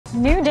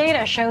New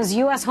data shows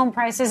U.S. home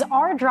prices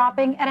are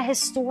dropping at a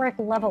historic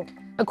level.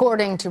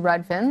 According to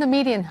Redfin, the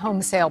median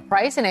home sale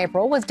price in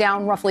April was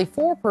down roughly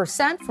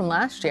 4% from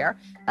last year.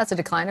 That's a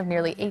decline of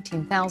nearly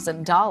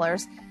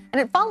 $18,000, and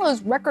it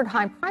follows record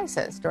high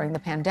prices during the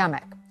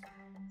pandemic.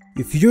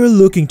 If you're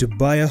looking to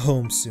buy a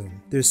home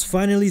soon, there's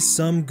finally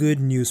some good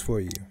news for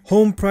you.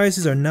 Home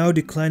prices are now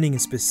declining in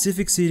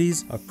specific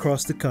cities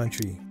across the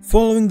country.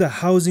 Following the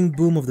housing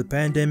boom of the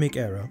pandemic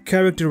era,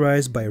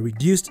 characterized by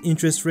reduced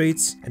interest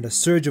rates and a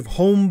surge of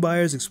home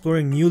buyers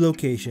exploring new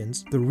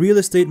locations, the real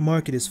estate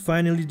market is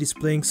finally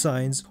displaying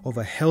signs of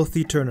a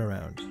healthy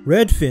turnaround.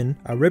 Redfin,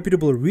 a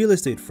reputable real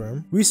estate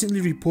firm,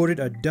 recently reported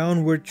a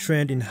downward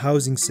trend in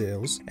housing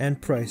sales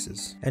and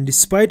prices. And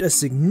despite a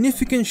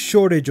significant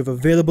shortage of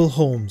available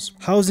homes,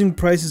 housing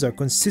prices are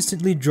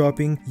consistently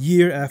dropping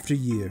year after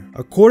year.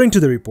 According to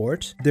the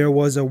report, there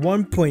was a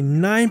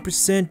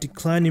 1.9%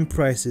 decline in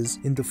prices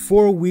in the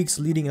 4 weeks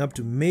leading up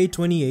to May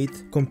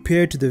 28th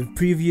compared to the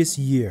previous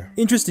year.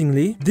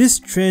 Interestingly, this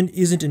trend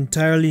isn't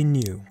entirely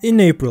new. In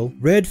April,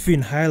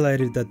 Redfin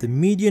highlighted that the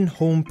median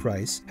home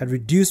price had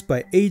reduced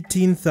by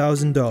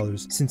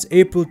 $18,000 since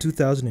April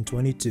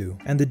 2022,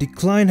 and the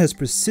decline has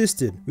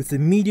persisted, with the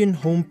median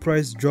home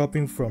price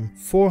dropping from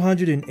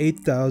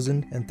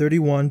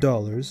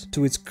 $408,031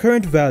 to its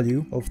current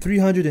value of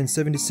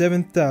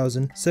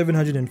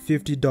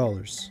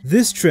 $377,750.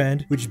 This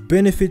trend, which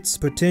benefits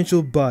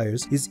potential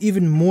buyers, is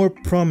even more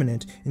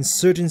prominent in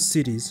certain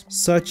cities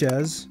such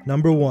as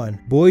number 1,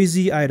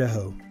 Boise,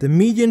 Idaho. The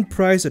median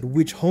price at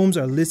which homes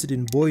are listed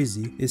in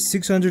Boise is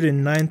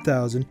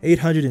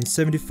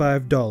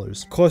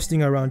 $609,875,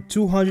 costing around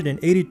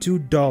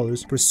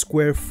 $282 per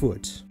square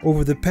foot.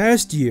 Over the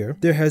past year,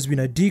 there has been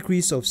a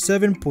decrease of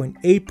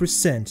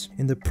 7.8%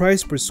 in the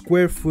price per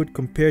square foot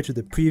compared to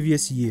the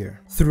previous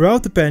year.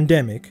 Throughout the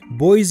pandemic,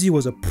 Boise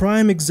was a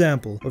prime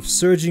example of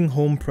surging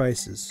home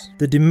prices.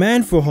 The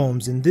demand for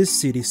homes in this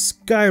city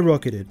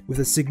skyrocketed with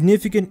a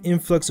significant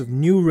influx of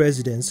new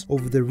residents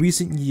over the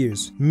recent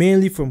years,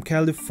 mainly from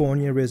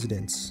California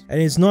residents.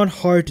 And it's not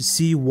hard to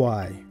see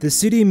why. The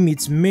city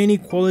meets many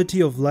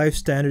quality of life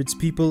standards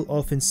people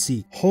often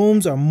seek.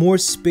 Homes are more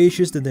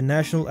spacious than the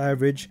national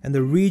average, and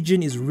the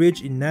region is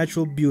rich in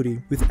natural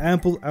beauty with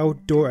ample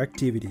outdoor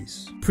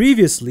activities.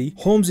 Previously,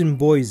 homes in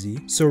Boise,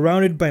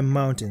 surrounded by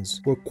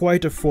mountains, were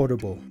quite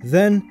affordable.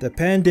 Then, the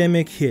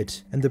pandemic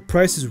hit, and the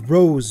prices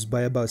rose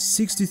by about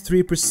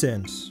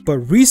 63%. But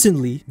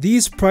recently,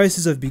 these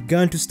prices have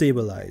begun to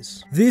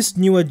stabilize. This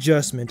new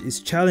adjustment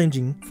is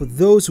challenging for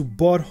those who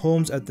bought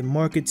homes at the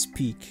market's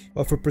peak.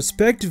 But for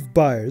prospective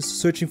buyers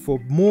searching for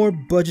more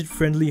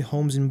budget-friendly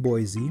homes in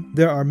Boise,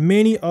 there are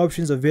many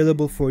options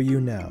available for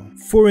you now.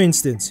 For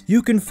instance,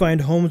 you can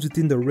find homes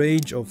within the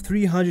range of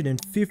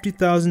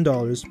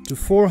 $350,000 to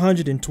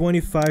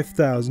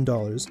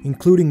 $425,000,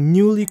 including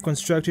newly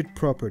constructed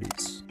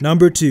properties.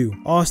 Number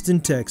 2,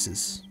 Austin,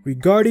 Texas.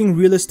 Regarding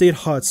real estate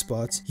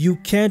hotspots, you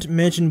can't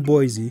mention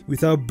Boise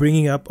without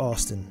bringing up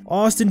Austin.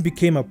 Austin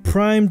became a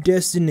prime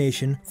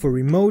destination for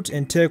remote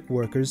and tech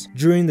workers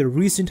during the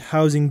recent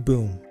housing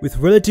boom. With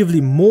relatively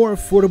more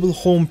affordable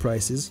home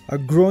prices, a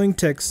growing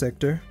tech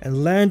sector,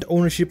 and land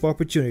ownership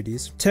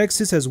opportunities,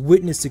 Texas has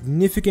witnessed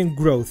significant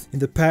growth in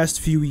the past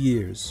few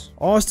years.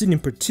 Austin in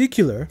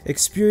particular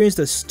experienced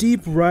a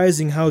steep rise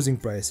in housing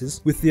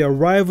prices with the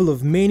arrival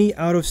of many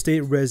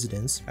out-of-state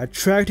residents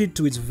attracted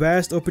to its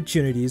vast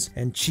opportunities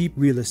and cheap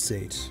real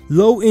estate.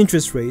 Low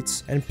interest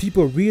rates and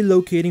people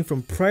relocating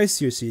from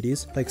pricier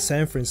cities like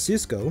San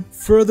Francisco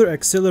further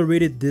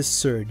accelerated this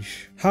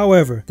surge.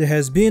 However, there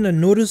has been a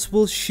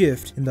noticeable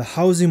shift in the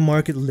housing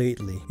market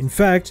lately. In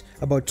fact,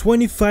 about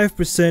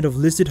 25% of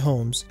listed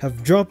homes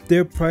have dropped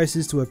their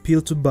prices to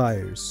appeal to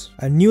buyers.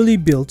 A newly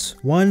built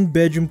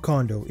one-bedroom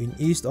condo in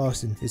East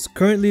Austin is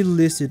currently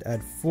listed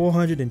at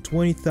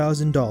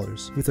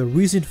 $420,000 with a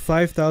recent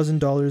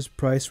 $5,000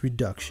 price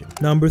reduction.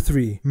 Number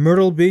 3,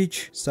 Myrtle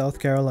Beach, South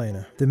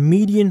Carolina. The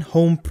median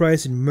home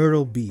price in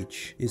Myrtle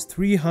Beach is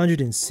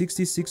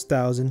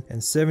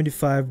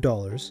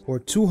 $366,075 or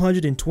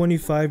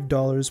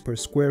 $225 per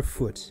square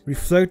foot,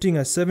 reflecting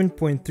a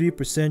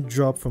 7.3%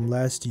 drop from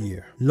last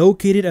year.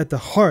 Located at the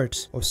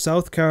heart of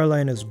South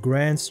Carolina's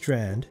Grand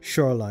Strand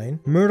shoreline,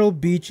 Myrtle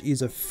Beach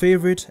is a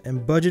favorite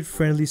and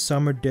budget-friendly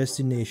summer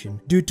destination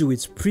due to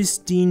its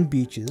pristine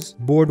beaches,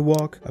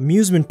 boardwalk,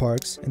 amusement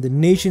parks, and the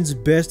nation's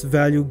best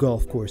value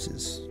golf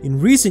courses. In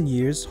recent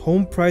years,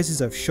 home prices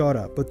have shot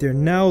up, but they're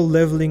now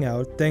leveling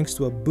out thanks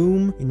to a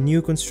boom in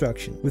new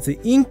construction. With the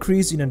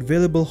increase in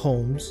available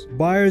homes,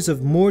 buyers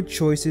have more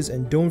choices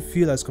and don't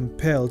feel as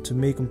compelled to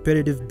make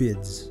competitive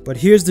bids. But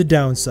here's the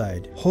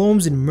downside.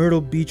 Homes in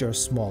Myrtle Beach are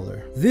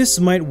smaller. This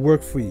might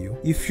work for you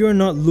if you're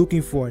not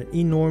looking for an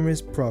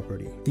enormous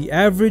property. The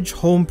average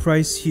home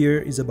price here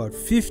is about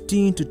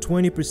 15 to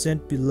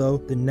 20% below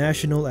the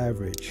national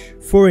average.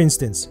 For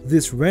instance,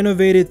 this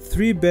renovated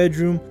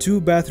 3-bedroom,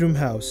 2-bathroom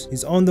house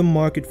is on the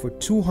market for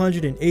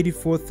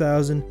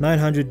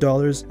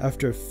 $284,900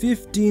 after a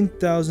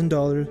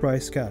 $15,000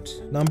 price cut.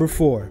 Number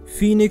 4,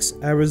 Phoenix,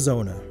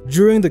 Arizona.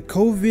 During the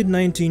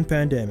COVID-19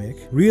 pandemic,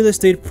 pandemic, real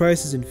estate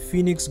prices in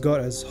Phoenix got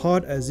as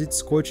hot as its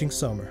scorching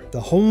summer.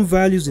 The home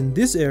values in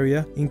this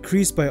area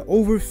increased by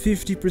over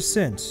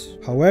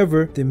 50%.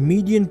 However, the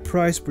median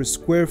price per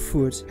square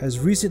foot has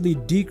recently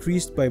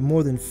decreased by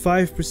more than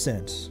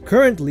 5%.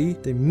 Currently,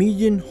 the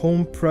median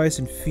home price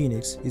in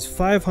Phoenix is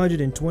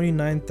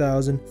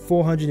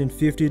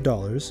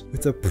 $529,450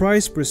 with a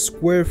price per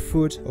square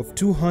foot of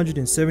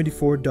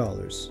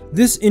 $274.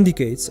 This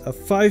indicates a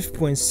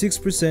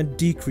 5.6%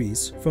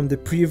 decrease from the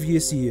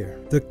previous year.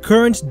 The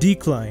current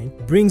decline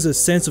brings a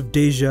sense of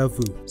déjà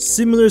vu.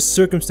 Similar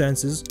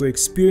circumstances were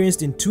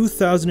experienced in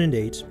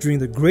 2008 during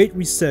the Great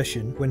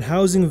Recession when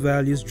housing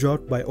values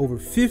dropped by over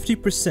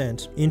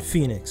 50% in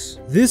Phoenix.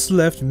 This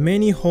left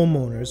many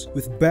homeowners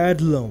with bad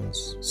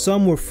loans.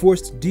 Some were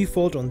forced to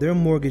default on their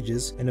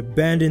mortgages and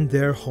abandon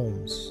their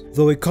homes.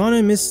 Though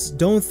economists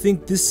don't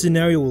think this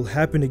scenario will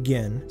happen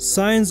again,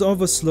 signs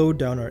of a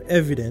slowdown are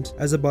evident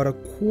as about a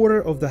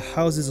quarter of the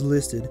houses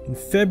listed in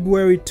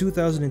February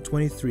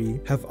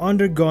 2023 have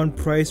undergone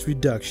price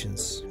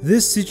reductions.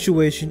 This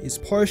situation is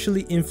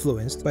partially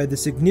influenced by the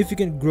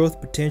significant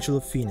growth potential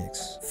of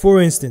Phoenix.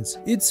 For instance,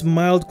 its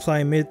mild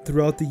climate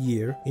throughout the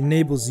year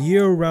enables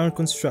year-round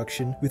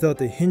construction without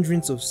the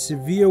hindrance of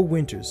severe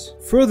winters.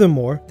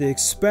 Furthermore, the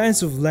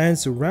expanse of land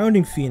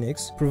surrounding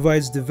Phoenix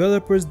provides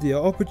developers the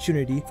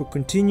opportunity for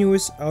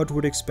continuous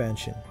outward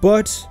expansion.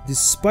 But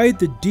despite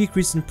the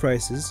decrease in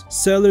prices,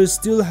 sellers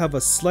still have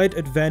a slight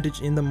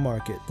advantage in the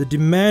market. The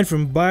demand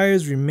from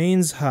buyers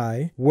remains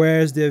high,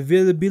 whereas the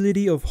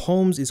availability of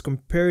homes is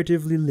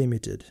comparatively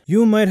limited.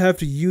 You might have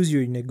to use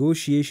your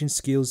negotiation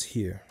skills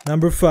here.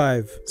 Number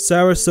 5.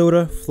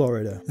 Sarasota,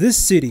 Florida. This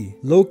city,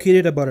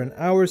 located about an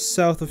hour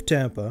south of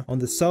Tampa on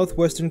the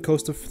southwestern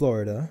coast of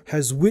Florida,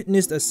 has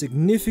witnessed a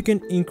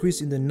significant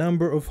increase in the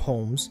number of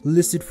homes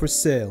listed for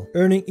sale,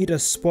 earning it a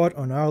spot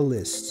on our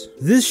list.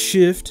 This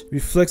shift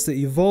reflects the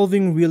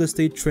evolving real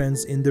estate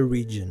trends in the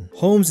region.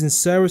 Homes in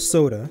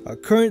Sarasota are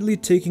currently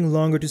taking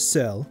longer to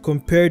sell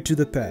compared to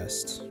the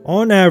past.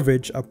 On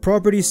average, a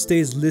property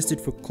stays listed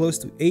for close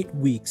to 8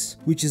 weeks,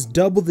 which is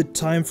double the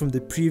time from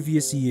the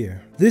previous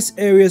year. This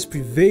area's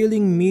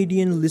prevailing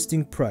median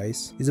listing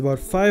price is about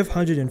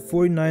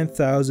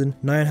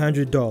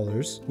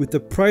 $549,900, with the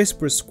price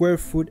per square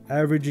foot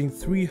averaging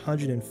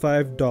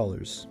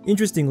 $305.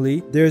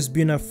 Interestingly, there's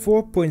been a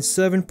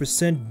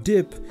 4.7%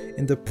 dip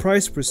in the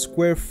price per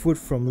square foot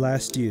from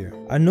last year.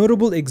 A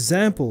notable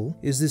example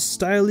is this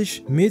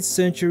stylish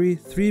mid-century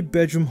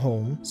 3-bedroom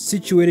home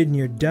situated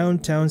near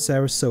downtown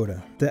Sarasota.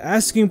 The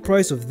asking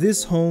price of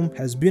this home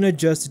has been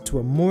adjusted to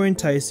a more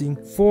enticing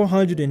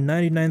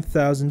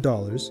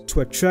 $499,000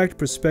 to attract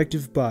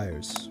prospective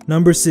buyers.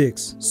 Number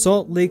 6.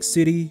 Salt Lake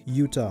City,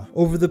 Utah.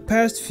 Over the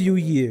past few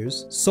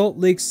years, Salt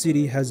Lake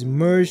City has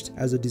emerged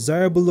as a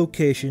desirable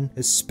location,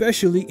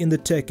 especially in the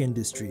tech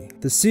industry.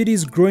 The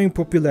city's growing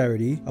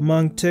popularity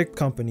among tech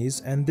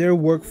companies and their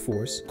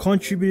workforce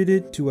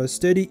contributed to a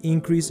steady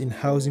increase in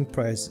housing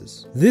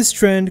prices. This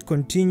trend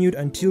continued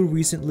until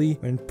recently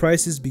when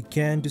prices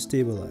began to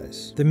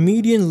stabilize. The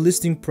median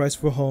listing price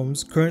for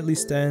homes currently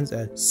stands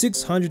at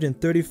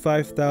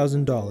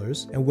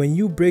 $635,000, and when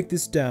you break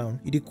this down,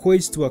 it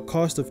equates to a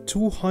cost of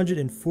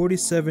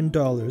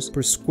 $247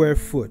 per square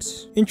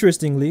foot.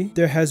 Interestingly,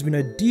 there has been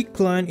a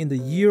decline in the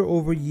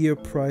year-over-year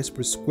price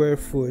per square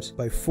foot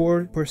by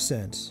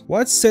 4%.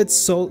 What sets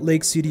Salt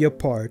Lake City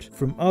apart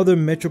from other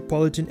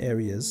metropolitan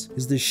areas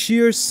is the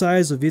sheer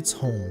size of its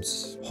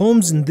homes.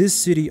 Homes in this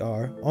city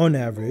are, on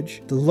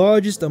average, the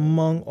largest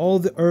among all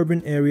the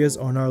urban areas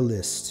on our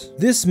list.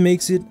 This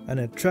makes it an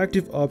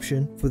attractive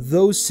option for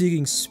those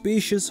seeking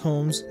spacious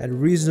homes at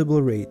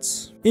reasonable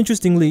rates.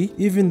 Interestingly,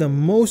 even the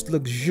most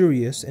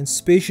luxurious and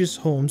spacious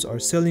homes are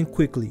selling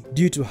quickly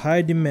due to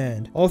high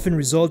demand, often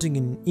resulting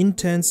in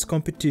intense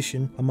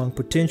competition among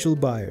potential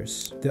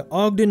buyers. The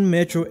Ogden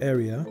metro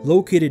area,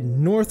 located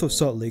north of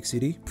Salt Lake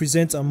City,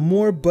 presents a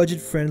more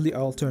budget-friendly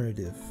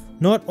alternative.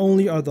 Not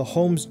only are the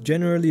homes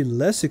generally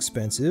less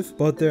expensive,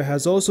 but there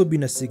has also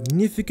been a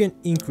significant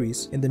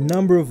increase in the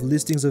number of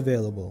listings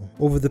available.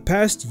 Over the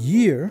past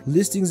year,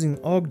 listings in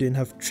Ogden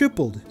have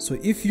tripled, so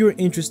if you're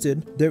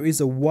interested, there is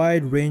a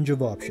wide range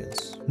of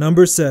options.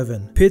 Number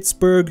 7.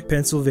 Pittsburgh,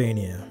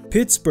 Pennsylvania.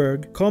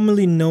 Pittsburgh,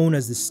 commonly known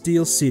as the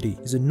Steel City,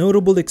 is a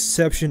notable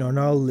exception on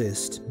our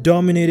list,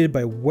 dominated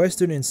by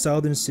western and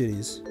southern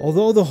cities.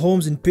 Although the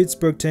homes in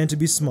Pittsburgh tend to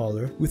be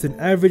smaller, with an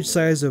average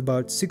size of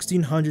about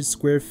 1,600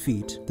 square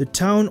feet, the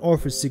town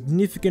offers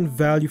significant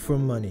value for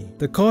money.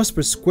 The cost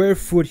per square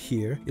foot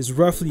here is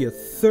roughly a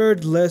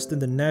third less than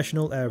the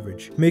national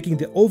average, making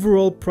the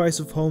overall price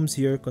of homes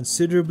here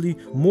considerably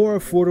more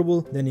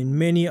affordable than in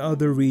many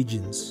other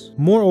regions.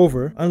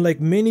 Moreover,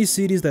 unlike many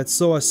cities that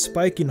saw a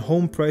spike in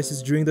home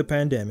prices during the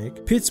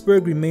pandemic,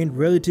 Pittsburgh remained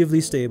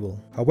relatively stable.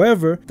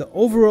 However, the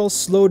overall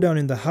slowdown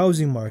in the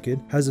housing market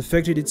has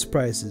affected its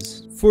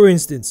prices. For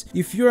instance,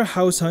 if you're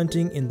house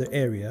hunting in the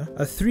area,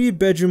 a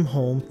 3-bedroom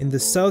home in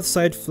the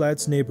Southside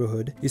Flats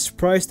neighborhood is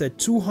priced at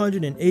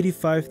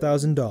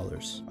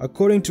 $285,000.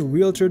 According to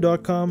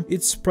Realtor.com,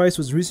 its price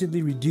was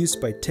recently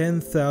reduced by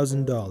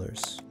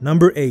 $10,000.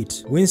 Number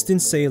 8.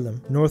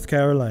 Winston-Salem, North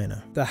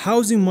Carolina. The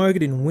housing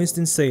market in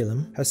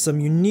Winston-Salem has some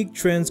unique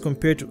trends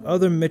compared to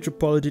other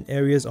metropolitan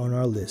areas on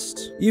our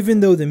list. Even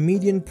though the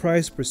median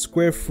price per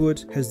square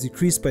foot has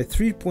decreased by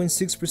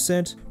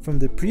 3.6% from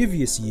the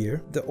previous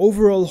year, the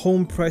overall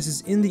home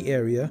prices in the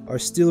area are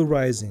still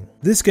rising.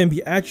 This can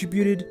be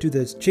attributed to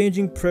the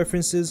changing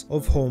preferences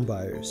of home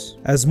buyers.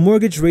 As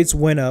mortgage rates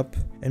went up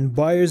and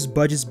buyers'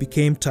 budgets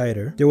became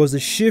tighter, there was a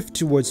shift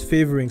towards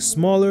favoring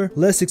smaller,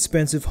 less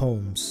expensive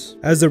homes.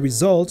 As a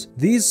result,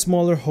 these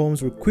smaller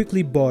homes were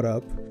quickly bought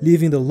up,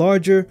 leaving the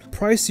larger,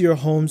 pricier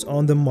homes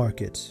on the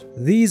market.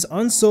 These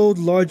unsold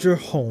larger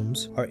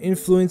homes are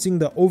influencing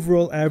the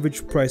overall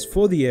average price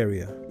for the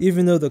area,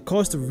 even though the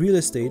cost of real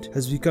estate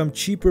has become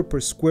cheaper per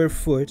square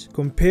foot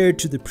compared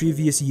to the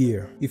previous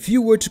year. If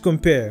you were to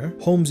compare,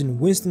 homes in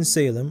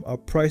Winston-Salem are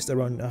priced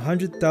around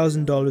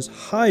 $100,000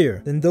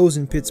 higher than those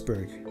in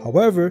Pittsburgh.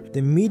 However,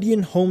 the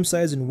median home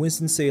size in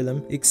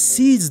Winston-Salem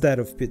exceeds that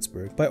of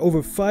Pittsburgh by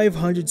over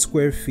 500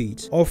 square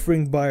feet,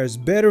 offering buyers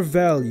better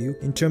value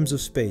in terms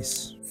of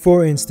space.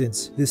 For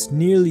instance, this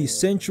nearly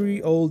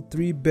century-old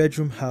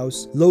 3-bedroom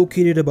house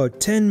located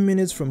about 10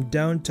 minutes from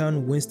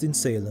downtown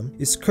Winston-Salem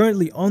is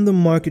currently on the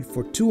market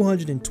for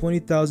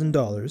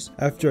 $220,000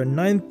 after a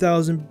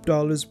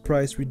 $9,000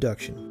 price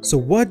reduction. So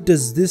what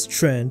does this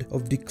trend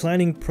of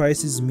declining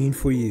prices mean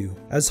for you?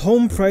 As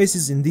home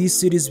prices in these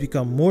cities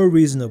become more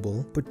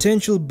reasonable,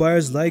 potential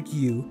buyers like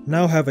you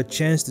now have a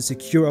chance to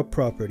secure a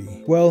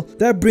property. Well,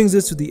 that brings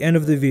us to the end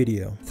of the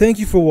video. Thank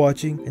you for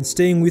watching and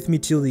staying with me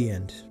till the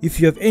end. If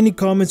you have any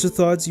comments or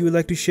thoughts you would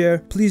like to share,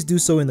 please do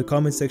so in the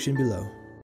comment section below.